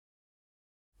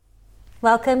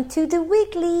Welcome to the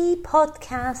Wiggly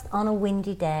Podcast on a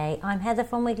windy day. I'm Heather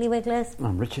from Wiggly Wigglers.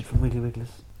 I'm Richard from Wiggly Wigglers.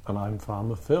 And I'm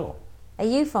Farmer Phil. Are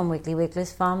you from Wiggly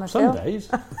Wigglers, Farmer Phil? Some days.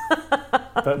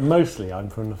 But mostly I'm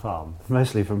from the farm.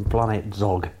 Mostly from Planet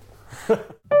Zog.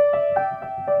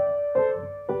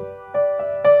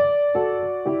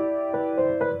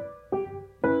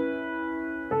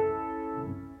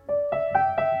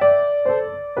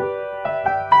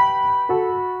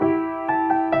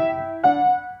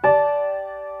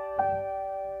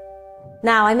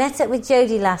 Now, I met up with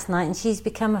Jodie last night and she's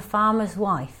become a farmer's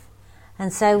wife.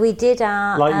 And so we did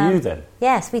our... Like you then?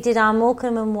 Yes, we did our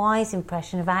Morecambe and Wise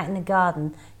impression of out in the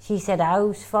garden. She said,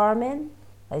 how's farming?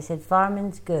 I said,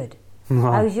 farming's good.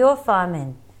 How's your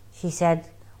farming? She said,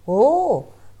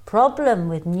 problem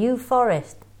with New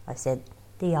Forest. I said,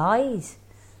 the eyes.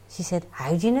 She said,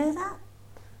 how do you know that?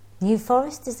 New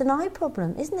Forest is an eye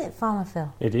problem, isn't it, Farmer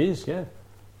Phil? It is, yeah.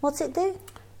 What's it do?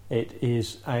 It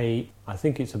is I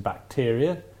think it's a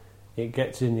bacteria. It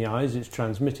gets in the eyes, it's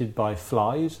transmitted by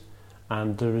flies,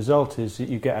 and the result is that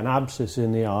you get an abscess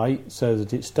in the eye so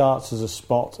that it starts as a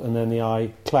spot and then the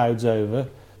eye clouds over.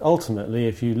 Ultimately,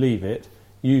 if you leave it,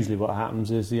 usually what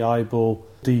happens is the eyeball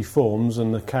deforms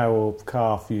and the cow or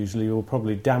calf usually will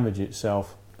probably damage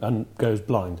itself and goes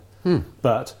blind.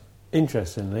 But,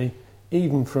 interestingly,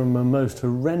 even from a most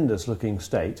horrendous looking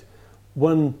state,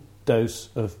 one dose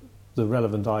of the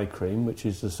relevant eye cream, which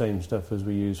is the same stuff as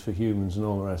we use for humans and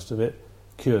all the rest of it,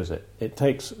 cures it. It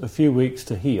takes a few weeks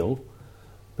to heal,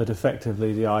 but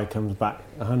effectively the eye comes back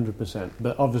 100%.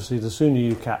 But obviously the sooner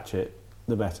you catch it,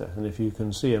 the better. And if you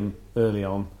can see them early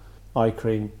on, eye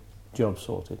cream, job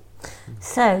sorted.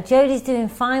 So, Jodie's doing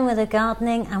fine with her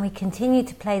gardening and we continue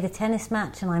to play the tennis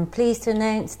match, and I'm pleased to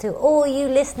announce to all you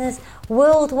listeners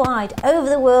worldwide, over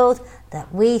the world,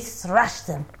 that we thrashed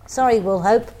them. Sorry,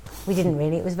 Woolhope. We didn't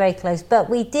really, it was very close, but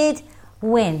we did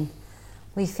win.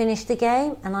 We finished the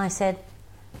game and I said,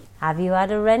 have you had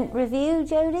a rent review,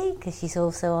 Jodie? Because she's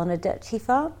also on a Dutchy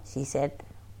farm. She said,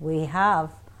 we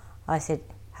have. I said,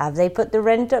 have they put the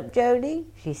rent up, Jodie?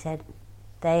 She said,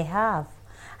 they have.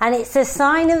 And it's a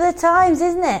sign of the times,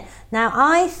 isn't it? Now,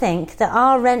 I think that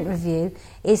our rent review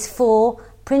is for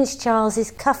Prince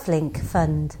Charles's cufflink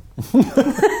fund.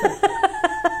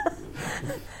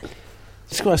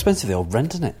 It's quite expensive, the old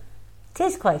rent, isn't it? It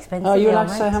is quite expensive. Are you allowed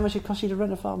to say how much it costs you to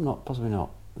rent a farm? Not, possibly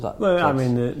not. Is that Well, I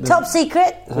mean... Top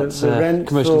secret? That's the rent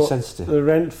commercially sensitive. The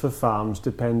rent for farms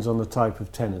depends on the type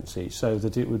of tenancy, so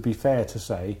that it would be fair to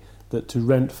say that to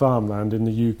rent farmland in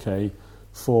the UK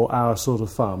for our sort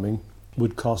of farming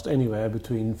would cost anywhere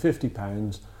between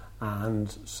 £50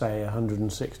 and, say,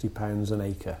 £160 an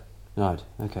acre. Right,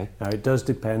 okay. Now, it does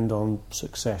depend on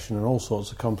succession and all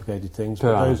sorts of complicated things,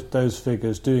 Per but annum. those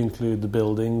figures do include the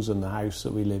buildings and the house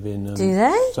that we live in and Do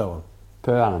they? so on.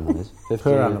 Per annum, that is. 50,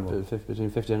 Per animal. Between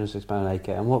 50 and £106 an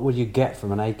acre. And what would you get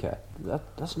from an acre?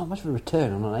 That's not much of a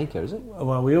return on an acre, is it?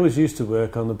 Well, we always used to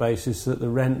work on the basis that the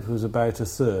rent was about a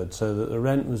third, so that the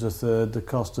rent was a third, the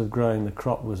cost of growing the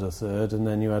crop was a third, and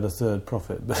then you had a third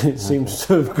profit. But it seems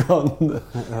to have gone...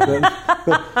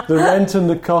 the rent and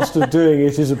the cost of doing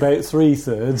it is about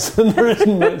 3/3, and there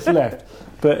isn't much left.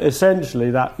 But essentially,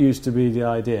 that used to be the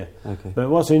idea. Okay. But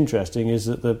what's interesting is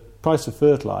that the price of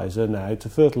fertiliser now, to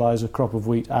fertilise a crop of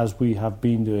wheat as we have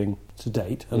been doing to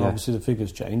date, and obviously the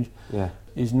figures change,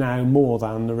 is now more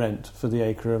than the rent for the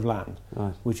acre of land,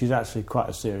 Right. which is actually quite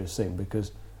a serious thing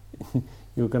because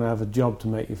you're going to have a job to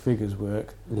make your figures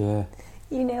work. Yeah.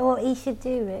 You know what he should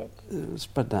do, Rich?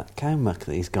 Spread that cow muck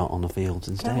that he's got on the fields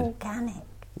Go instead. organic.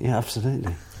 Yeah,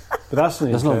 absolutely. But that's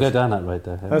an Let's not go interest- down that road,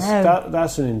 though.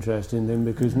 That's an interesting thing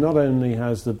because not only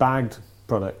has the bagged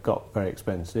product got very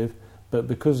expensive, but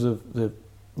because of the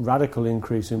radical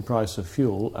increase in price of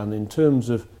fuel, and in terms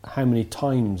of how many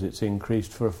times it's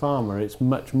increased for a farmer, it's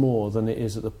much more than it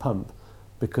is at the pump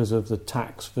because of the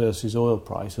tax versus oil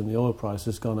price, and the oil price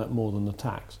has gone up more than the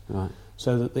tax. Right.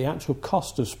 So that the actual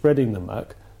cost of spreading the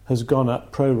muck has gone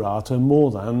up pro rata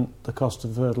more than the cost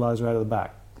of fertiliser out of the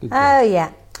back. Oh,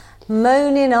 yeah.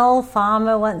 Moaning old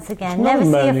farmer once again. It's not Never a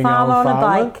see a moaning farmer old on a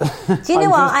farmer. bike. Do you know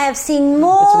I'm what? just- I have seen It's an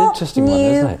more interesting one,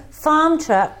 isn't new it? farm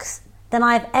trucks than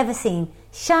I've ever seen.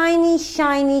 Shiny,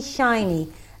 shiny, shiny,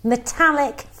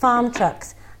 metallic farm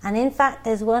trucks. And in fact,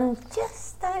 there's one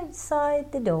just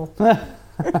outside the door.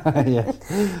 Yes.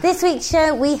 This week's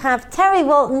show, we have Terry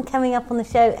Walton coming up on the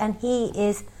show, and he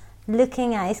is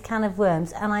looking at his can of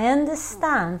worms. And I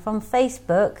understand from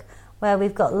Facebook, where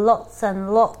we've got lots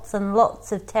and lots and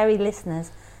lots of Terry listeners,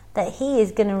 that he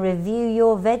is going to review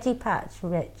your veggie patch,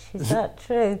 Rich. Is that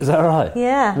true? Is that right?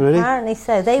 Yeah, Really? apparently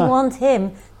so. They want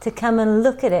him to come and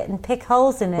look at it and pick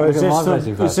holes in it. Well,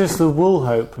 Look is this the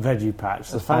Woolhope veggie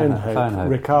patch, the Foundhope Foundhope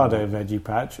Ricardo veggie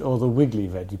patch, or the Wiggly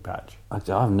veggie patch? I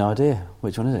have no idea.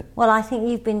 Which one is it? Well, I think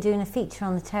you've been doing a feature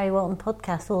on the Terry Walton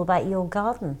podcast all about your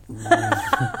garden. No,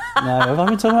 have I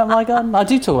been talking about my garden? I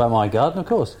do talk about my garden, of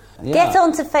course. Yeah. Get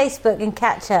onto Facebook and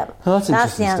catch up. Oh, that's the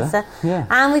interesting answer. stuff. Yeah.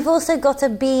 And we've also got a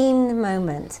bean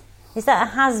moment. Is that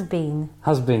a has-been?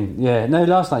 Has been, yeah. No,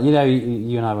 last night,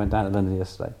 you and I went down to London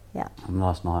yesterday. Yeah. And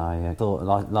last night I thought,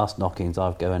 last knockings,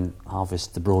 I'd go and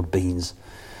harvest the broad beans.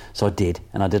 So I did,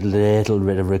 and I did a little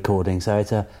bit of recording. So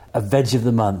it's a veg of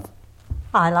the month.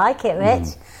 I like it,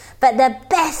 Rich. But the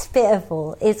best bit of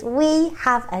all is we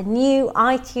have a new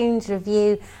iTunes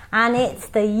review, and it's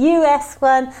the US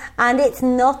one, and it's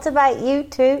not about you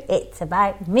two, it's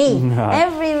about me. No.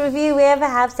 Every review we ever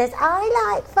have says,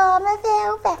 I like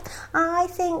Farmerville best. I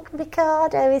think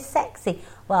Ricardo is sexy.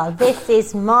 Well, this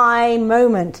is my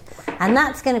moment, and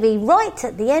that's going to be right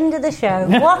at the end of the show.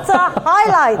 What a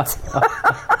highlight!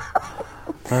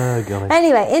 Oh, golly.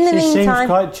 Anyway, in the She meantime... seems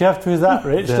quite chuffed with that,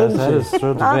 Rich, doesn't she?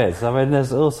 Thrilled to bits. I mean,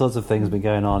 there's all sorts of things been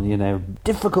going on,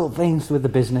 difficult things with the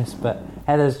business, but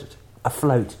Heather's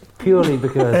afloat purely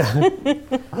because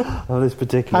of this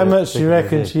particular... How much do you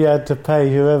reckon she had to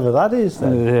pay whoever that is,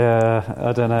 then? Yeah,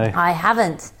 I don't know. I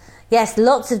haven't. Yes,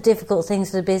 lots of difficult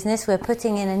things for the business. We're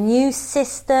putting in a new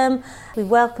system. We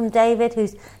welcome David,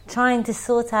 who's trying to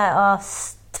sort out our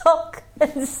stock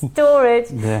and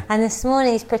storage. Yeah. And this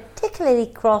morning he's particularly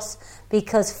cross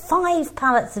because 5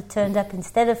 pallets have turned up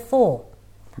instead of 4.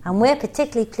 And we're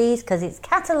particularly pleased because it's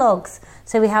catalogues.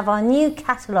 So we have our new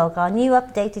catalogue, our new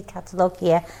updated catalogue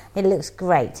here. It looks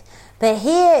great. But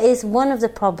here is one of the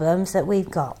problems that we've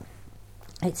got.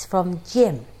 It's from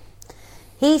Jim.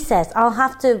 He says, I'll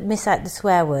have to miss out the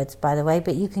swear words, by the way,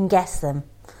 but you can guess them.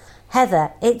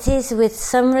 Heather, it is with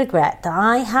some regret that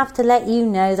I have to let you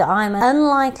know that I'm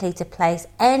unlikely to place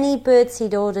any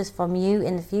birdseed orders from you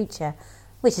in the future,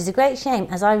 which is a great shame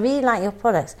as I really like your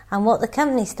products and what the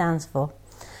company stands for.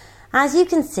 As you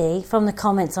can see from the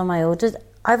comments on my orders,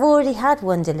 I've already had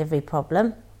one delivery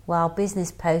problem while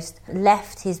Business Post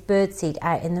left his birdseed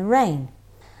out in the rain.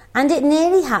 And it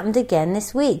nearly happened again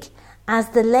this week as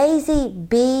the lazy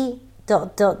B...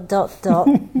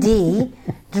 D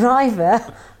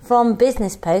driver from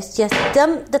Business Post just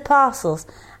dumped the parcels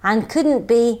and couldn't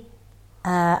be,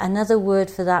 another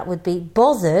word for that would be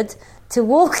bothered to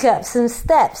walk up some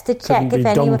steps to check Couldn't if be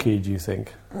anyone... donkeyed, you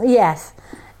think? Yes.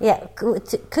 Yeah,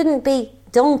 couldn't be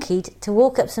donkeyed to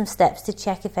walk up some steps to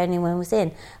check if anyone was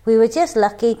in. We were just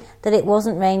lucky that it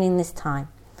wasn't raining this time.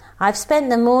 I've spent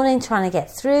the morning trying to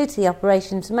get through to the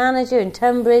operations manager in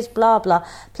Tunbridge, blah, blah.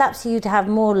 Perhaps you'd have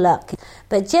more luck.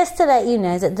 But just to let you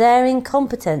know that their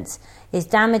incompetence is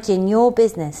damaging your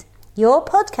business. Your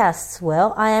podcasts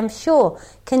will, I am sure,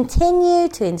 continue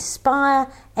to inspire,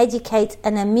 educate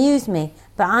and amuse me.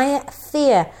 But I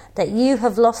fear that you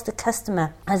have lost a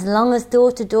customer as long as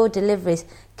door-to-door deliveries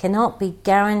cannot be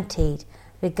guaranteed.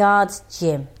 Regards,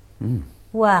 Jim.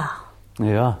 Wow.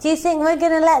 Yeah. Do you think we're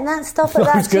going to let that stop at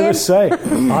that, I was going Jim? to say,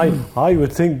 I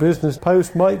would think Business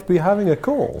Post might be having a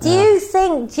call. Do you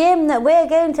think, Jim, that we're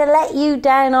going to let you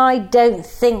down? I don't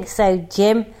think so,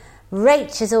 Jim.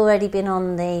 Rach has already been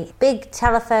on the big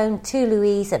telephone to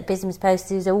Louise at Business Post,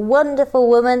 who's a wonderful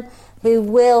woman who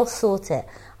will sort it.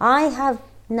 I have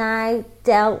now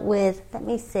dealt with, let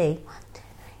me see,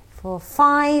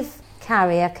 5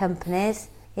 carrier companies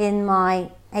in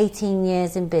my 18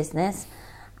 years in business.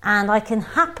 And I can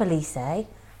happily say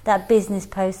that Business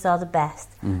Posts are the best.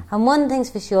 And one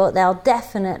thing's for sure, they'll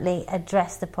definitely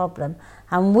address the problem.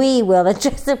 And we will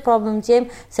address the problem, Jim,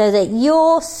 so that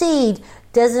your seed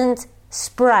doesn't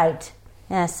sprout.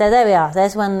 Yeah, so there we are.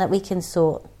 There's one that we can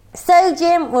sort. So,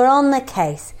 Jim, we're on the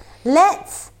case.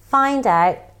 Let's find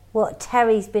out what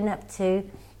Terry's been up to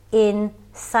in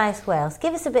South Wales.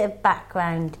 Give us a bit of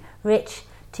background, Rich,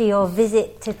 to your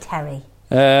visit to Terry.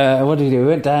 What did we do? We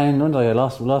went down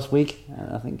last week,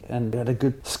 I think, and we had a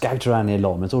good scout around the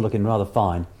allotments, all looking rather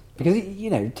fine. Because,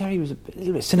 Terry was a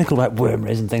little bit cynical about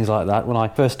wormeries and things like that when I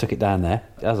first took it down there,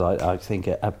 as I think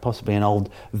possibly an old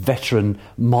veteran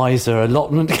miser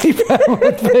allotment keeper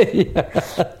would be.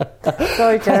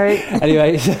 Sorry, Terry.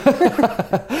 Anyway,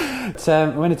 it's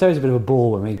always a bit of a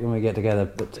ball when we get together.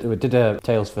 But we did a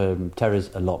Tales from Terry's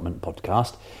Allotment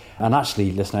podcast. And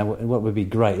actually, listener, what would be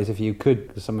great is if you could,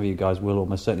 because some of you guys will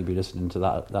almost certainly be listening to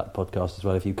that podcast as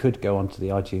well, if you could go onto the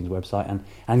iTunes website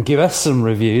and give us some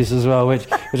reviews as well, which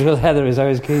Heather is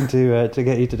always keen to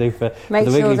get you to do for Make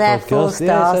the sure Wiggly they're Podcast. 4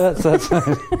 stars. Yeah,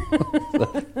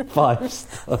 so 5 stars.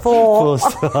 4. 4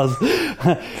 stars.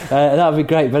 That would be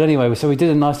great. But anyway, so we did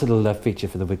a nice little feature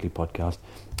for the Wiggly Podcast,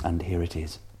 and here it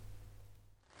is.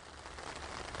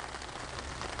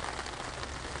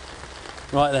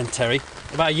 Right then, Terry.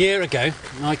 About a year ago,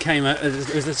 I came out.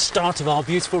 It was the start of our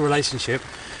beautiful relationship.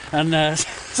 And get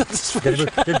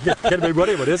a bit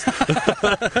ruddy with this.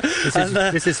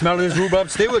 This is smelling his rhubarb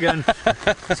stew again.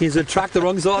 Seems to attract the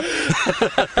wrong sort.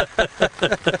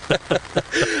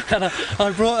 And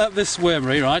I brought up this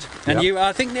wormery, right? And yep.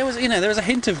 I think there was a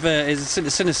hint of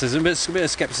cynicism, but a bit of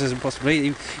scepticism possibly.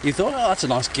 You thought, oh, that's a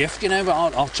nice gift, but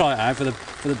I'll try it out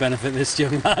for the benefit of this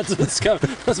young lad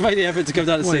that's made the effort to come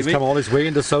down to see he's me. Come all this way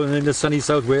into sunny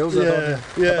South Wales. I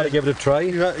better give it a try.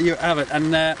 You have it,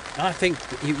 and I think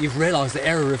you've realised the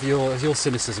error of your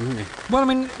cynicism, haven't you? Well, I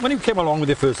mean, when you came along with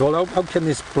it first of all, how came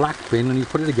this black bin and you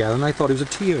put it together, and I thought it was a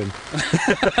tea urn.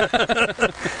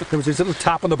 There was this little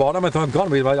tap on the bottom. I thought,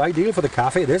 God, it'll be ideal for the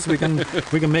cafe. This we can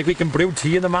brew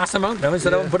tea in the mass amount now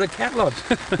instead of put a kettle on.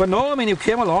 But no, I mean, you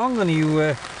came along and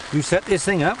you set this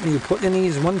thing up and you put in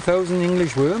these 1,000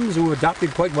 English worms who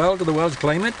adapted quite well to the world's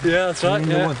climate. Yeah, that's right.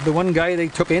 The one guy they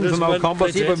took in from our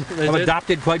compost heap have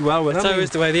adapted quite well with them. That's always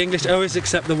the way. The English always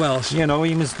accept the Welsh.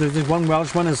 There's one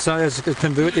Welshman has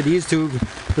converted these to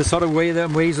the sort of ways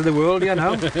of the world,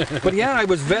 But yeah, I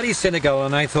was very cynical,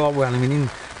 and I thought, well, I mean, in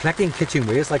collecting kitchen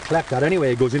waste, I collect that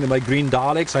anyway. It goes into my green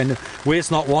Daleks. I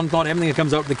waste not, want not. Everything that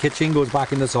comes out of the kitchen goes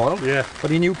back in the soil. Yeah.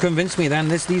 But then you convinced me then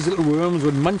these little worms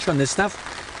would munch on this stuff.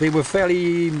 They were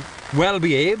fairly well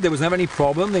behaved. There was never any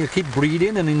problem. They would keep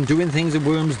breeding and in doing things that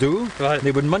worms do. Right. They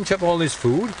would munch up all this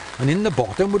food, and in the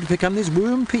bottom would become this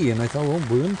worm pea. And I thought, oh,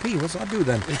 worm pea, what's that do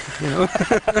then?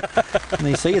 And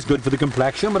they say it's good for the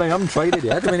complexion, but I haven't tried it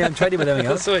yet. I mean, I've tried it with everything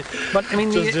else. But I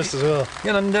mean, just as well.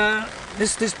 And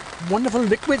this wonderful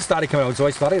liquid started coming out. So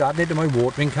I started adding it to my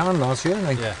watering can last year, and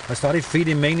I started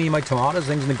feeding mainly my tomatoes,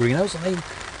 things in the greenhouse, and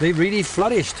they really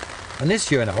flourished. And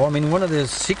this year now, I mean, one of the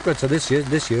secrets of this year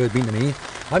has been to me,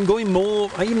 I'm going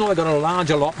more, even though I got a large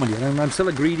allotment here, I'm still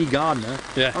a greedy gardener,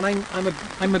 and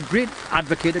I'm a great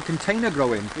advocate of container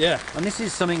growing. Yeah. And this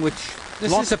is something which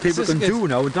lots of people can do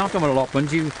now. Don't have an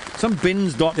allotment. Some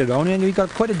bins dotted around, and you've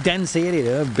got quite a dense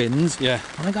area of bins. Yeah.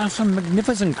 And I got some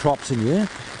magnificent crops in here.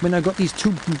 I mean, I got these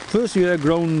 2 first year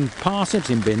grown parsnips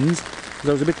in bins.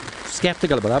 I was a bit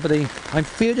sceptical about that, but I'm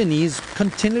feeding these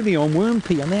continually on worm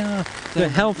pea, and they're the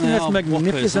healthiest,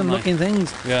 magnificent looking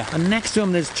things. Yeah. And next to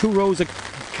them there's 2 rows of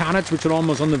carrots which are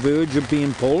almost on the verge of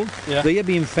being pulled. Yeah. They are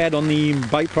being fed on the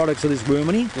byproducts of this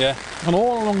wormity. Yeah. And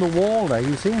all along the wall there,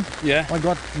 you see? Yeah. I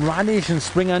got radish and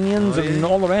spring onions and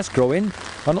all the rest growing.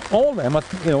 And all of them are,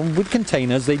 with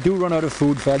containers, they do run out of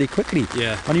food fairly quickly.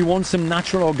 Yeah. And you want some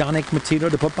natural organic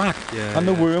material to put back. Yeah, and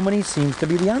the wormity seems to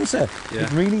be the answer. Yeah.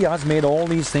 It really has made all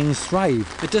these things thrive.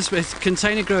 It does.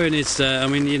 Container growing is,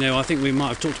 I think we might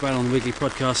have talked about it on the Wiggly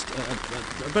Podcast,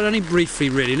 but only briefly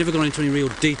really. Never gone into any real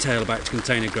detail about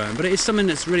container growing, but it is something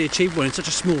that's really achievable in such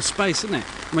a small space, isn't it?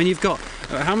 I mean, you've got,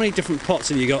 how many different pots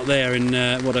have you got there in,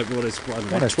 12 inches?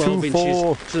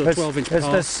 12-inch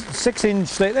There's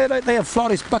 6-inch, they have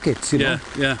florist buckets, Yeah.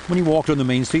 When you walk down the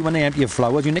main street, when they empty your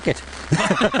flowers, you nick it.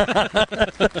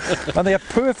 And they are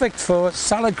perfect for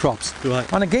salad crops.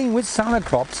 Right. And again, with salad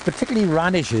crops, particularly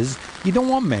radishes, you don't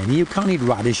want many. You can't eat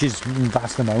radishes in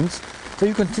vast amounts. So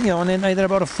you can, and they're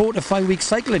about a 4 to 5 week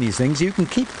cycle in these things. You can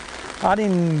keep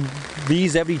adding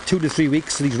these every 2 to 3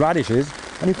 weeks, these radishes,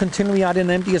 and you continually add in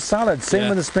empty salad. Same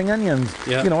with the spring onions.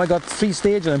 Yeah. I got 3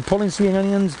 stages. I'm pulling spring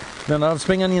onions, then I'll have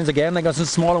spring onions again. I got some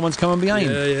smaller ones coming behind.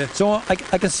 Yeah. So I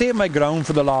can save my ground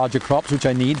for the larger crops, which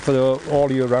I need for the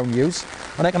all year round use,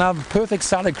 and I can have perfect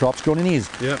salad crops grown in these.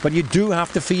 Yeah. But you do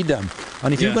have to feed them,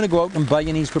 and if you're going to go out and buy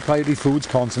these proprietary foods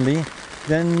constantly,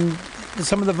 then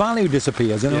some of the value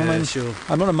disappears, Sure.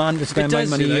 I'm not a man to spend my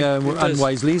money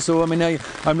unwisely, so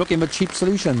I'm looking for cheap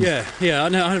solutions. Yeah, I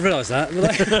know, I realise that.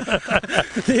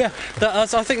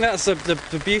 I think that's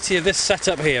the beauty of this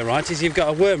setup here, right? Is you've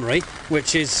got a wormery,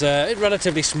 which is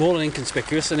relatively small and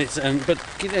inconspicuous, but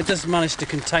it does manage to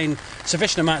contain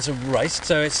sufficient amounts of waste,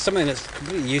 so it's something that's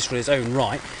completely useful in its own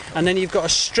right. And then you've got a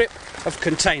strip of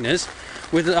containers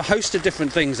with a host of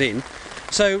different things in.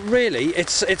 So really,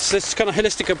 it's this kind of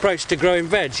holistic approach to growing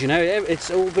veg.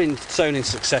 It's all been sown in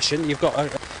succession. You've got a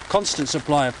constant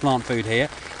supply of plant food here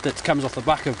that comes off the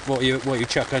back of what you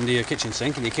chuck under your kitchen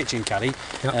sink and your kitchen caddy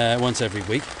once every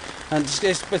week. And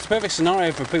it's a perfect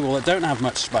scenario for people that don't have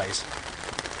much space.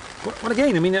 Well,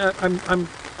 again,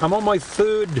 I'm on my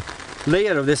 3rd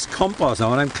layer of this compost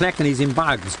now, and I'm collecting these in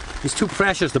bags. It's too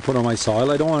precious to put on my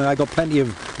soil. I got plenty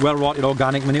of well-rotted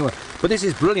organic manure. But this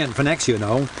is brilliant for next year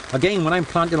now. Again, when I'm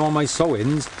planting all my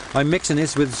sowings, I'm mixing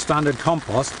this with standard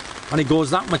compost, and it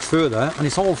goes that much further, and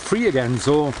it's all free again,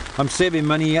 so I'm saving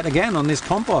money yet again on this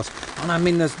compost. And I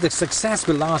mean, the success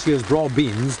with last year's broad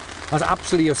beans has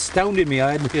absolutely astounded me.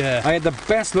 I had the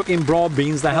best looking broad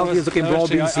beans, the healthiest looking broad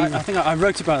beans. I think I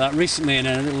wrote about that recently in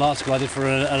a little article I did for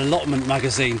an allotment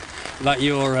magazine, that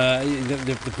your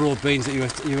the broad beans that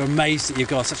you were amazed that you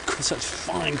got such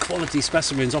fine quality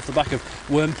specimens off the back of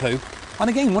worm poo. And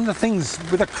again, one of the things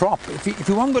with a crop, if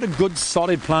you haven't got a good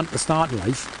solid plant to start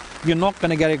life, you're not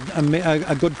going to get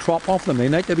a good crop off them. They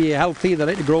need to be healthy, they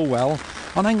need to grow well.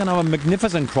 And I'm going to have a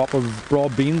magnificent crop of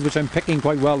broad beans, which I'm picking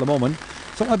quite well at the moment.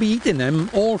 So I'll be eating them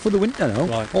all for the winter now,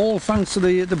 right. All thanks to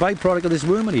the byproduct of this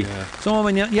wormery. Yeah. So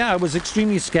I mean, I was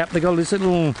extremely sceptical. This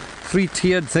little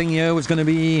 3-tiered thing here was going to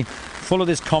be full of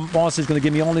this compost. It's going to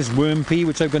give me all this worm pea,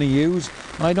 which I'm going to use.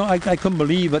 And I couldn't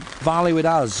believe what value it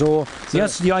has. So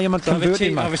yes, I am a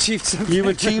converting man. I've achieved something. You've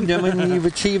achieved them, and you've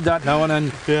achieved that now.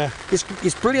 And Yeah.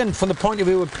 It's brilliant from the point of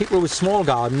view of people with small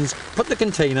gardens. Put the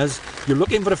containers. You're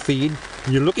looking for a feed.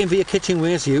 You're looking for your kitchen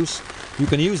waste use. You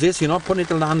can use this. You're not putting it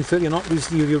to landfill.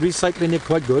 You're recycling it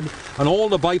quite good, and all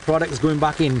the byproduct is going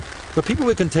back in. But people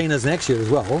with containers next year as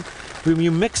well. When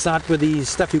you mix that with the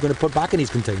stuff you're going to put back in these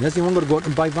containers, you won't go out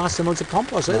and buy vast amounts of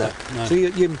compost either. No. So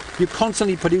you're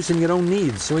constantly producing your own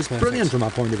needs. So it's Perfect. brilliant from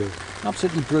that point of view.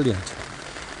 Absolutely brilliant.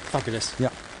 Fabulous. Yeah.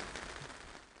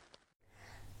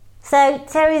 So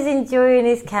Terry's enjoying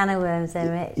his can of worms, then,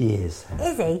 Rich. He is.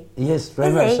 Is he? Yes, very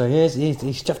Is much he? so. Yes,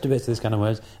 he's chuffed to bits with this can of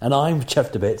worms, and I'm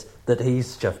chuffed to bits that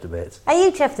he's chuffed to bits. Are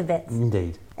you chuffed to bits?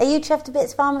 Indeed. Are you chuffed to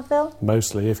bits, Farmer Phil?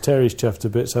 Mostly. If Terry's chuffed to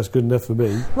bits, that's good enough for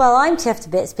me. Well, I'm chuffed to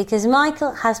bits because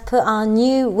Michael has put our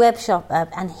new web shop up,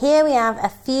 and here we have a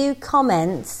few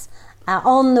comments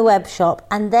on the web shop,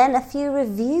 and then a few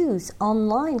reviews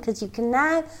online, because you can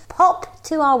now pop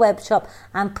to our web shop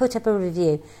and put up a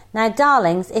review. Now,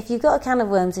 darlings, if you've got a can of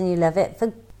worms and you love it,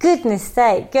 for goodness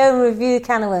sake, go and review the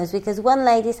can of worms, because one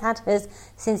lady's had hers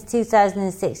since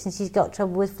 2006 and she's got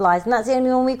trouble with flies, and that's the only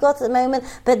one we've got at the moment.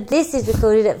 But this is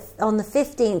recorded on the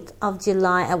 15th of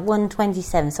July at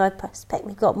 1:27, so I suspect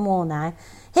we've got more now.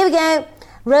 Here we go.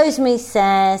 Rosemary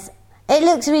says, it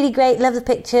looks really great, love the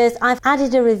pictures. I've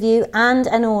added a review and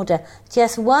an order.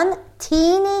 Just one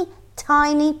teeny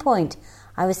tiny point.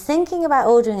 I was thinking about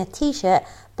ordering a t-shirt,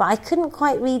 but I couldn't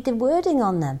quite read the wording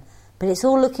on them. But it's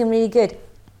all looking really good.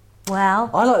 Well,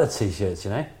 I like the t-shirts,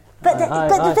 you know. but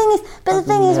the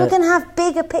thing is, we're going to have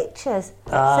bigger pictures.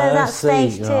 So that's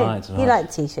stage 2. Right. You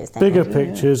like t-shirts, don't Bigger you?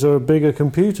 pictures or a bigger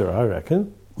computer, I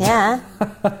reckon. Yeah.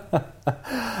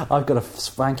 I've got a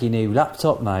swanky new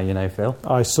laptop now, you know, Phil.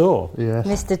 I saw. Yeah.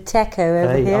 Mr. Techo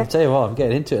over Hey, here. I'll tell you what, I'm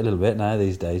getting into it a little bit now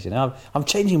these days, you know. I'm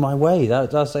changing my ways. I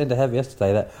was saying to Hev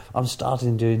yesterday that I'm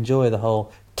starting to enjoy the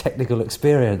whole technical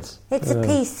experience. It's a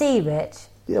PC, Rich.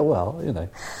 Yeah, well, you know.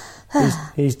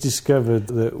 He's discovered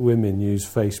that women use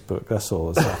Facebook. That's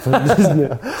all that's happened, isn't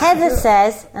it? Heather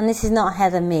says, and this is not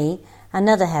Heather me,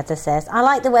 another Heather says, I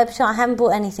like the web shop. I haven't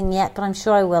bought anything yet, but I'm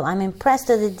sure I will. I'm impressed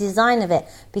with the design of it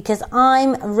because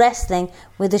I'm wrestling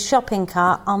with the shopping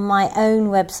cart on my own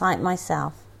website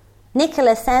myself.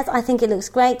 Nicola says, I think it looks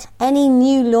great. Any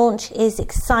new launch is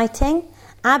exciting.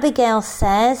 Abigail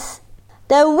says,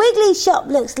 the Wiggly shop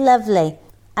looks lovely.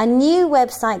 A new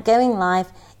website going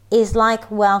live is like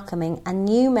welcoming a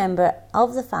new member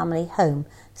of the family home.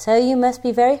 So you must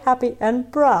be very happy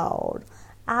and proud.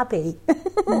 Abby.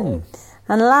 And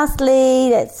lastly,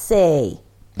 let's see.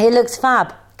 It looks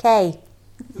fab. K.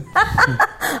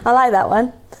 I like that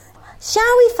one.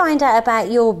 Shall we find out about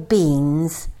your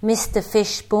beans, Mr.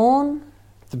 Fishborn?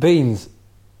 The beans.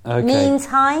 Okay. Means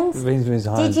Heinz? Means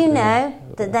Heinz. Did you know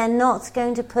that they're not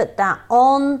going to put that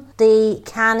on the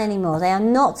can anymore? They are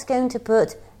not going to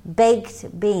put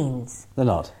baked beans. They're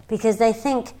not. Because they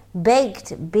think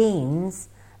baked beans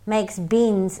makes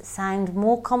beans sound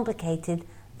more complicated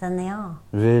than they are.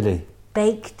 Really?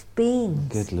 Baked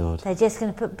beans. Good Lord. They're just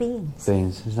going to put beans.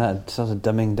 Beans. Is that sort of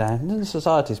dumbing down? Isn't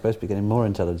society supposed to be getting more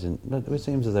intelligent? But it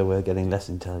seems as though we're getting less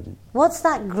intelligent. What's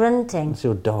that grunting? It's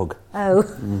your dog. Oh.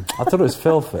 I thought it was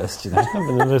Phil first, you know.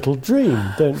 Having a little dream.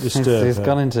 Don't disturb He's her.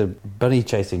 gone into bunny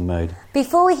chasing mode.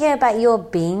 Before we hear about your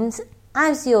beans,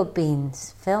 how's your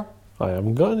beans, Phil? I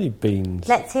haven't got any beans.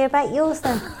 Let's hear about yours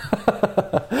then.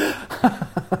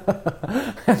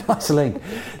 Nice link.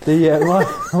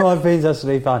 My beans are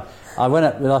absolutely fine. I went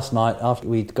up last night after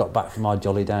we got back from our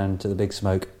jolly down to the Big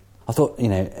Smoke. I thought, you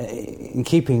know, in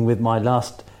keeping with my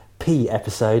last pea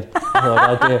episode, I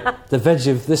thought I'd do the veg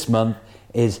of this month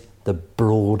is the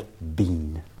broad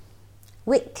bean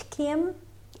Whitkium?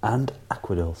 and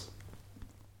aquadils.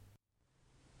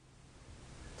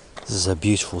 This is a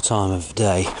beautiful time of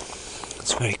day.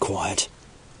 It's very quiet.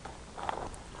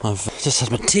 I've just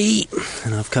had my tea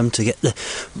and I've come to get the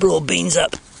broad beans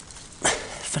up.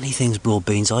 Funny things, broad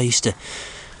beans. I used to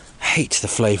hate the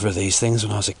flavour of these things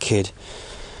when I was a kid.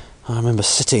 I remember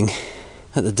sitting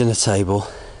at the dinner table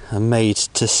and made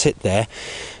to sit there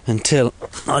until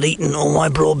I'd eaten all my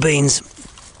broad beans.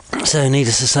 So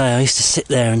needless to say, I used to sit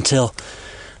there until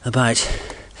about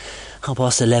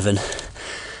 11:30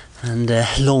 and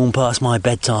long past my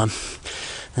bedtime,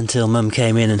 until Mum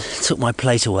came in and took my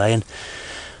plate away and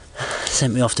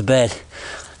sent me off to bed.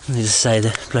 Needless to say, the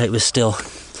plate was still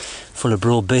full of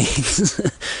broad beans.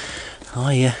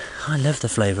 I love the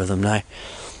flavour of them now.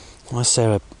 My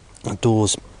Sarah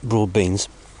adores broad beans.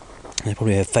 They're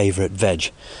probably her favourite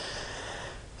veg.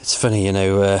 It's funny, you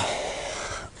know,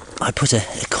 I put a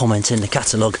comment in the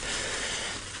catalogue,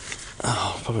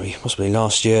 possibly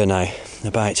last year now,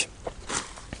 about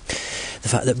the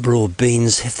fact that broad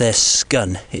beans, if they're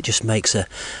scun, it just makes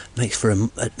for a more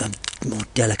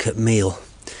delicate meal.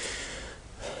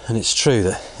 And it's true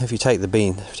that if you take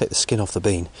the skin off the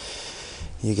bean,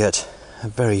 you get a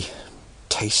very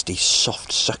tasty,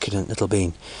 soft, succulent little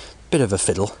bean. Bit of a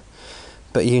fiddle,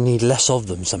 but you need less of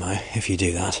them somehow if you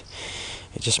do that.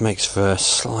 It just makes for a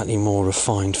slightly more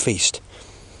refined feast.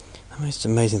 The most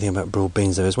amazing thing about broad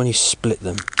beans, though, is when you split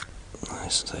them,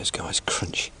 those guys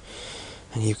crunch,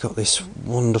 and you've got this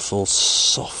wonderful,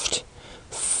 soft,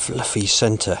 fluffy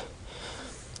centre,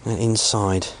 and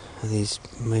inside are these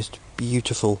most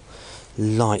beautiful,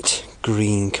 light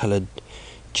green coloured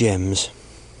gems.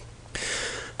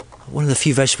 One of the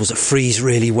few vegetables that freeze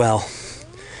really well.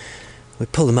 We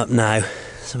pull them up now.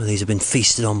 Some of these have been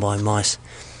feasted on by mice,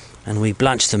 and we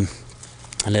blanch them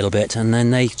a little bit, and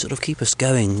then they sort of keep us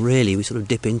going, really. We sort of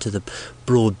dip into the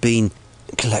broad bean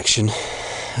collection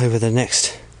over the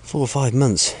next 4 or 5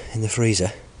 months in the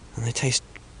freezer, and they taste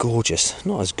gorgeous.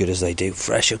 Not as good as they do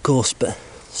fresh, of course, but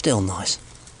still nice.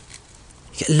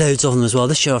 You get loads of them as well.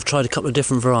 This year I've tried a couple of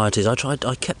different varieties. I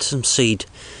kept some seed,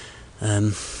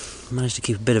 managed to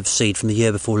keep a bit of seed from the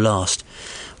year before last.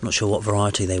 I'm not sure what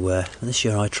variety they were. And this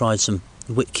year I tried some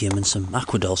Whitkium and some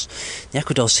Aquadols. The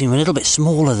Aquadols seem a little bit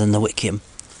smaller than the Whitkium,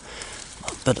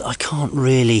 but I can't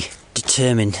really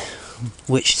determine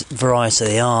which variety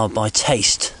they are by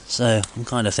taste, so I'm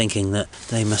kind of thinking that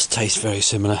they must taste very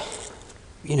similar.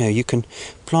 You know, you can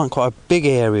plant quite a big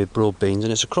area of broad beans,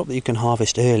 and it's a crop that you can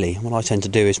harvest early. What I tend to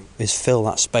do is fill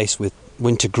that space with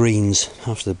winter greens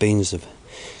after the beans have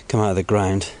come out of the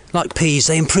ground. Like peas,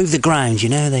 they improve the ground, you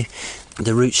know,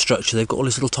 the root structure. They've got all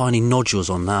these little tiny nodules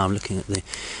on now. I'm looking at the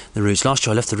roots. Last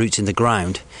year I left the roots in the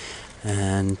ground,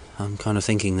 and I'm kind of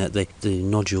thinking that the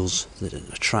nodules that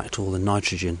attract all the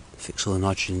nitrogen, fix all the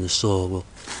nitrogen in the soil, will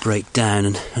break down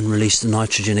and release the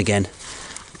nitrogen again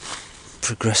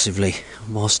progressively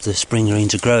whilst the spring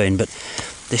greens are growing. But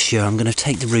this year I'm going to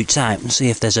take the roots out and see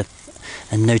if there's a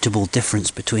notable difference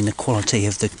between the quality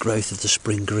of the growth of the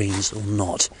spring greens or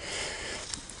not.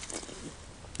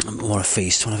 What a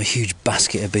feast. I'll have a huge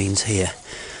basket of beans here,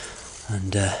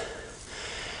 and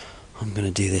I'm going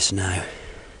to do this now.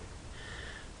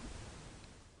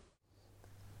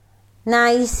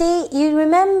 Now, you see, you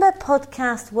remember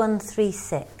podcast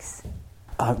 136?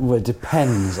 Well, it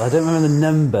depends. I don't remember the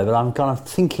number, but I'm kind of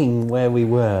thinking where we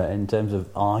were in terms of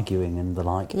arguing and the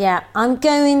like. Yeah, I'm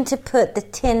going to put the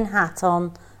tin hat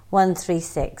on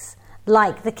 136,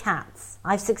 like the cats.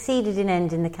 I've succeeded in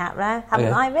ending the cat row,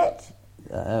 haven't I, Rich?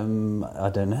 I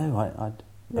don't know.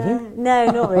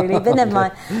 No, not really, but never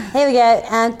mind. Here we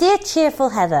go. Dear Cheerful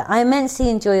Heather, I immensely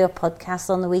enjoy your podcasts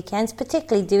on the weekends,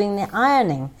 particularly doing the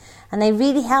ironing, and they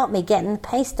really help me getting the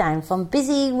pace down from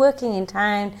busy working in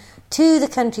town to the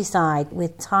countryside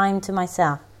with time to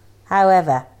myself.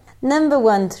 However, number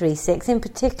 136 in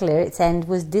particular, its end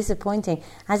was disappointing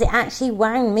as it actually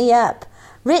wound me up.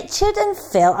 Richard and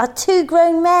Phil are two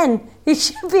grown men who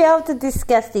should be able to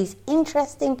discuss these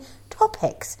interesting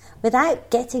topics without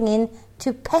getting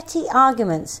into petty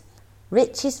arguments.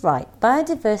 Rich is right.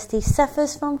 Biodiversity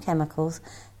suffers from chemicals.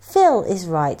 Phil is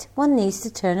right. One needs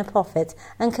to turn a profit,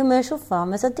 and commercial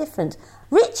farmers are different.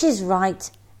 Rich is right.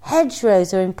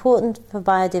 Hedgerows are important for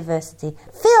biodiversity.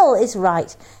 Phil is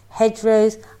right.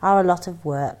 Hedgerows are a lot of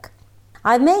work.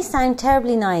 I may sound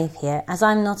terribly naive here, as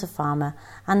I'm not a farmer,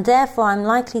 and therefore I'm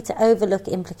likely to overlook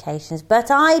implications,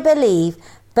 but I believe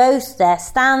both their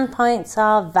standpoints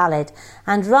are valid,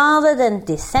 and rather than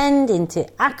descend into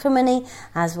acrimony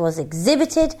as was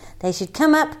exhibited, they should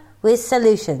come up with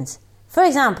solutions. For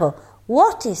example,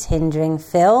 what is hindering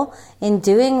Phil in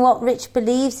doing what Rich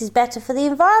believes is better for the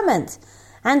environment?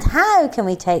 And how can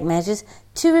we take measures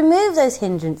to remove those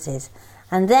hindrances?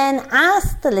 and then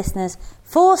ask the listeners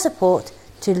for support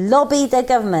to lobby the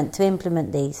government to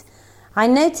implement these. I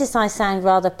notice I sound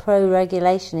rather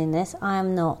pro-regulation in this. I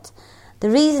am not. The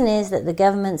reason is that the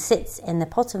government sits in the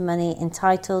pot of money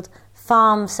entitled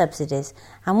farm subsidies,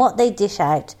 and what they dish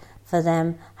out for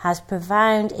them has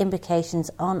profound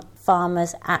implications on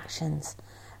farmers' actions.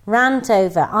 Rant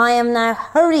over. I am now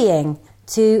hurrying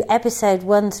to episode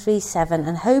 137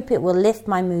 and hope it will lift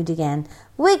my mood again.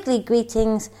 Wiggly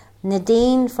greetings,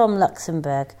 Nadine from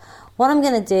Luxembourg. What I'm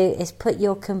going to do is put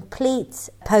your complete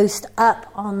post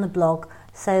up on the blog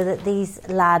so that these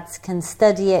lads can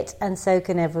study it, and so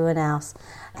can everyone else.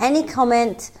 Any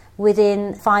comment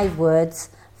within 5 words,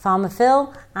 Farmer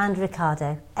Phil and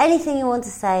Ricardo. Anything you want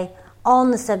to say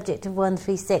on the subject of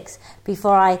 136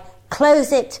 before I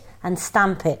close it and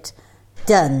stamp it.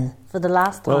 Done for the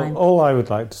last time. Well, all I would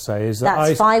like to say is that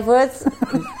That's 5 words.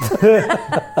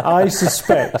 I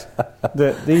suspect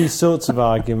that these sorts of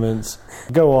arguments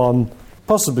go on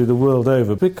possibly the world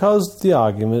over because the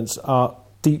arguments are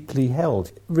deeply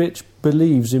held. Rich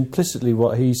believes implicitly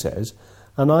what he says,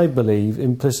 and I believe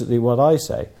implicitly what I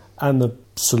say. And the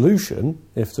solution,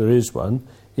 if there is one,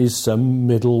 is some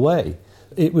middle way.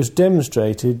 It was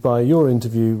demonstrated by your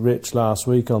interview, Rich, last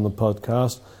week on the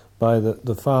podcast by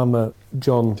the farmer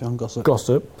John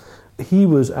Gossip. He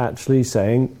was actually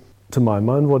saying, to my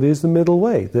mind, what is the middle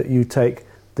way? That you take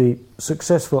the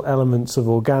successful elements of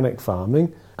organic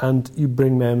farming and you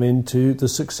bring them into the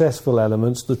successful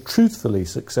elements, the truthfully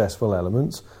successful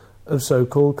elements of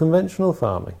so-called conventional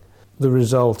farming. The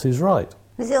result is right.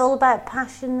 Is it all about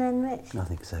passion then, Rich? I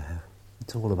think so.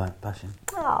 It's all about passion.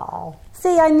 Oh,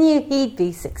 see, I knew he'd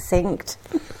be succinct.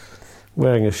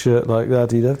 Wearing a shirt like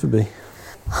that, he'd have to be.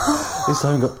 At least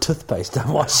I haven't got toothpaste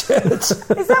down my shirt. Is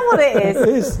that what it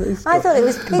is? I thought it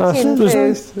was pigeon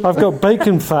food. I've got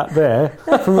bacon fat there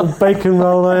from a bacon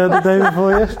roll I had the day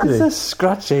before yesterday. It's so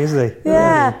scratchy, isn't he?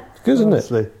 Yeah. It's good,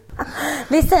 isn't it?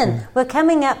 Listen, we're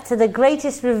coming up to the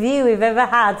greatest review we've ever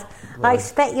had. I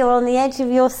expect you're on the edge of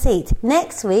your seat.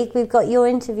 Next week, we've got your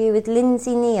interview with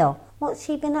Lindsay Neal. What's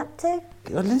she been up to?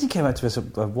 Well, Lindsay came out to us a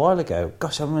while ago.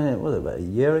 Gosh, I mean, what, about a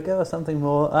year ago or something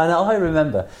more? And I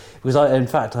remember, because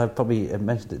I probably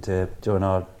mentioned it to her during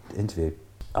our interview.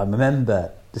 I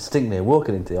remember distinctly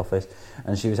walking into the office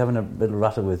and she was having a little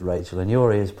rattle with Rachel and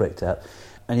your ears pricked up.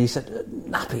 And you said,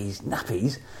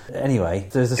 nappies. Anyway,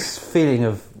 there's this feeling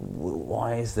of,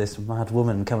 why is this mad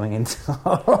woman coming into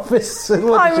our office? What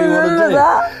does she want to do?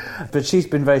 That. But she's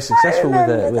been very successful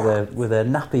with a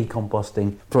nappy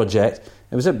composting project.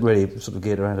 It was really sort of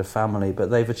geared around a family, but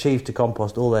they've achieved to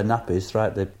compost all their nappies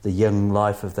throughout the young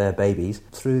life of their babies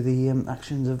through the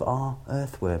actions of our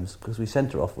earthworms, because we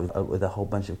sent her off with a whole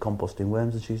bunch of composting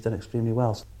worms, and she's done extremely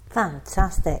well.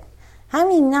 Fantastic. How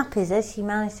many nappies has she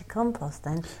managed to compost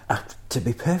then? To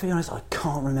be perfectly honest, I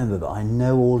can't remember, but I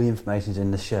know all the information's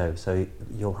in the show, so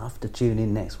you'll have to tune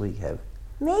in next week, Hev.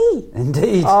 Me?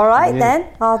 Indeed. All right then,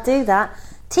 I'll do that.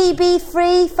 TB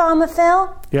free, Farmer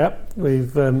Phil? Yep,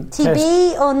 we've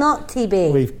TB or not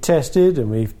TB? We've tested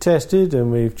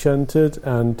and we've chunted,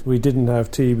 and we didn't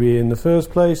have TB in the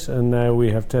first place, and now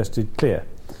we have tested clear.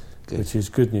 Good. Which is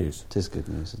good news. It is good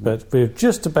news, isn't it? But we're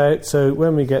just about, so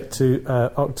when we get to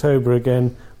October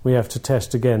again, we have to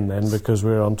test again then, because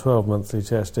we're on 12 monthly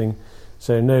testing.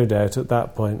 So no doubt at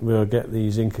that point we'll get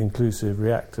these inconclusive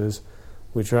reactors,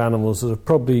 which are animals that have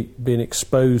probably been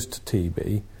exposed to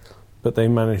TB, but they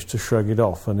managed to shrug it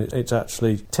off, and it's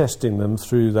actually testing them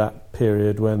through that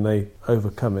period when they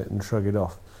overcome it and shrug it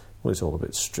off. Well, it's all a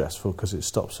bit stressful because it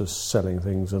stops us selling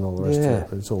things and all the rest of it.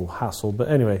 But it's all hassle. But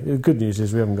anyway, the good news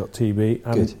is we haven't got TB.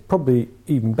 And good. Probably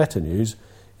even better news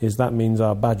is that means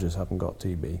our badgers haven't got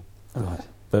TB. Right.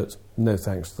 But no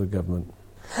thanks to the government.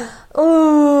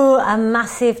 Ooh, a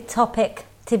massive topic.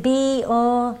 To be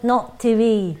or not to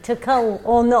be. To cull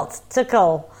or not to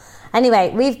cull.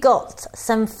 Anyway, we've got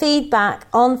some feedback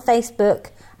on Facebook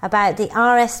about the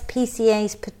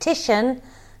RSPCA's petition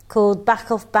called Back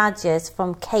Off Badgers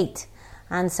from Kate,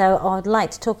 and so I would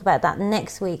like to talk about that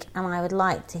next week, and I would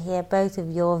like to hear both of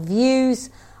your views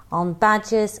on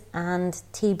badgers and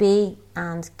TB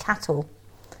and cattle.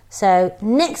 So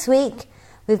next week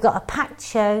we've got a packed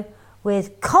show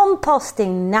with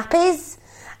composting nappies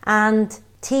and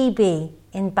TB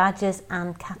in badgers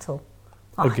and cattle.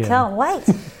 I can't wait.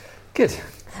 Good.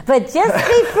 But just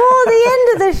before the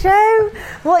end of the show,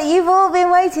 what you've all been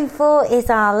waiting for is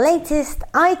our latest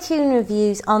iTunes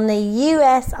reviews on the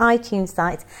US iTunes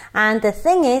site. And the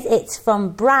thing is, it's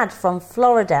from Brad from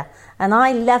Florida, and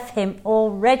I love him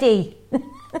already.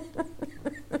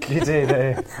 You do,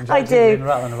 don't you? I do. You've been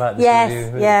rattling about this Yes,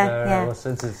 review yeah.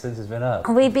 since it's been up.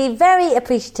 And we'd be very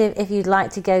appreciative if you'd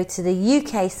like to go to the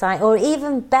UK site, or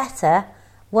even better,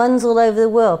 ones all over the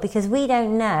world, because we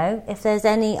don't know if there's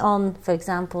any on, for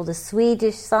example, the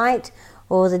Swedish site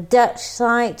or the Dutch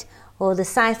site or the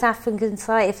South African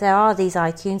site, if there are these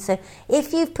iTunes. So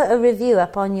if you've put a review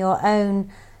up on your own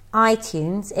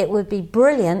iTunes, it would be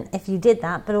brilliant if you did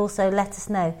that, but also let us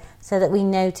know so that we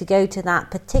know to go to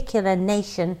that particular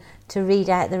nation to read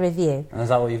out the review. And is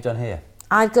that what you've done here?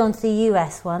 I've gone to the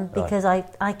US one because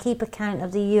I keep account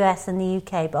of the US and the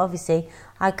UK, but obviously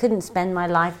I couldn't spend my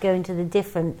life going to the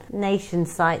different nation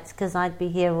sites because I'd be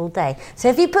here all day. So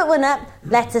if you put one up,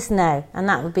 let us know, and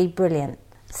that would be brilliant.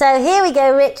 So here we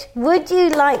go, Rich. Would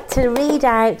you like to read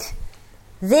out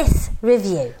this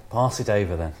review? Pass it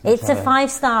over then. It's a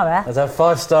 5-starer. It's a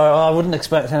 5-star. I wouldn't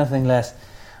expect anything less.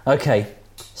 Okay,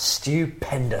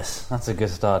 stupendous. That's a good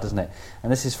start, isn't it? And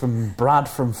this is from Brad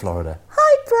from Florida.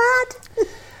 Hi, Brad.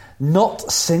 Not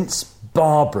since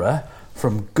Barbara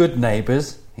from Good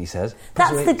Neighbours, he says.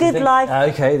 That's the good life.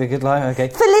 Okay, the good life, okay.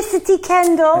 Felicity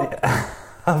Kendal.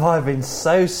 Have I been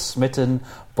so smitten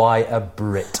by a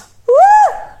Brit?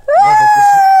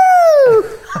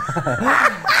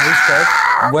 He says,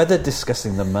 whether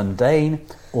discussing the mundane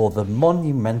or the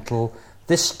monumental,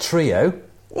 this trio,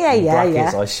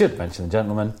 brackets, I should mention the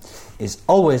gentleman, is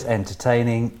always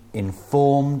entertaining,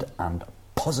 informed and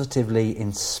positively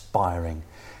inspiring.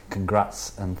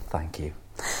 Congrats and thank you.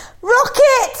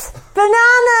 Rocket!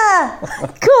 Banana!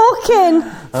 Corking!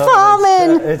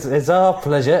 Farming! It's our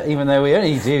pleasure, even though we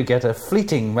only do get a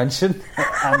fleeting mention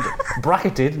and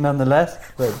bracketed nonetheless.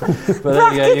 But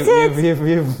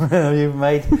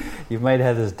you've made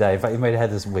Heather's day. In fact, you've made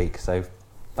Heather's week. So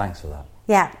thanks for that.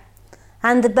 Yeah,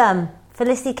 and the bum.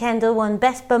 Felicity Kendal won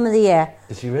Best Bum of the Year.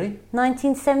 Did she really?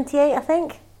 1978, I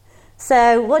think.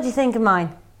 So, what do you think of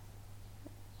mine?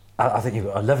 I think you've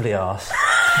got a lovely arse.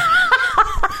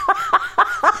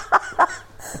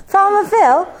 Farmer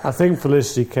Phil? I think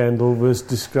Felicity Kendal was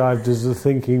described as the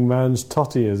thinking man's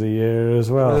totty of the year as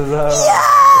well.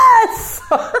 Yes!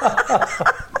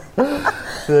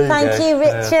 Thank you,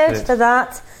 Richard, for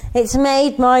that. It's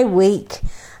made my week.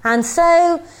 And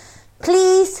so,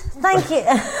 please, thank you.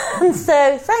 And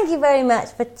so, thank you very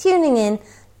much for tuning in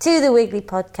to the Wiggly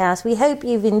Podcast. We hope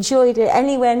you've enjoyed it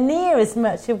anywhere near as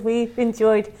much as we've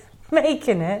enjoyed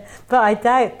making it, but I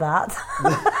doubt that.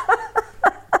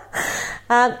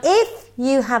 If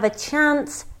you have a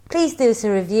chance, please do us a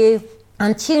review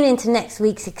and tune in to next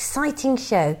week's exciting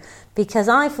show, because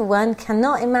I, for one,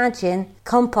 cannot imagine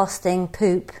composting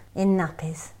poop in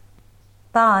nappies.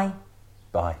 Bye.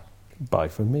 Bye. Bye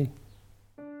from me.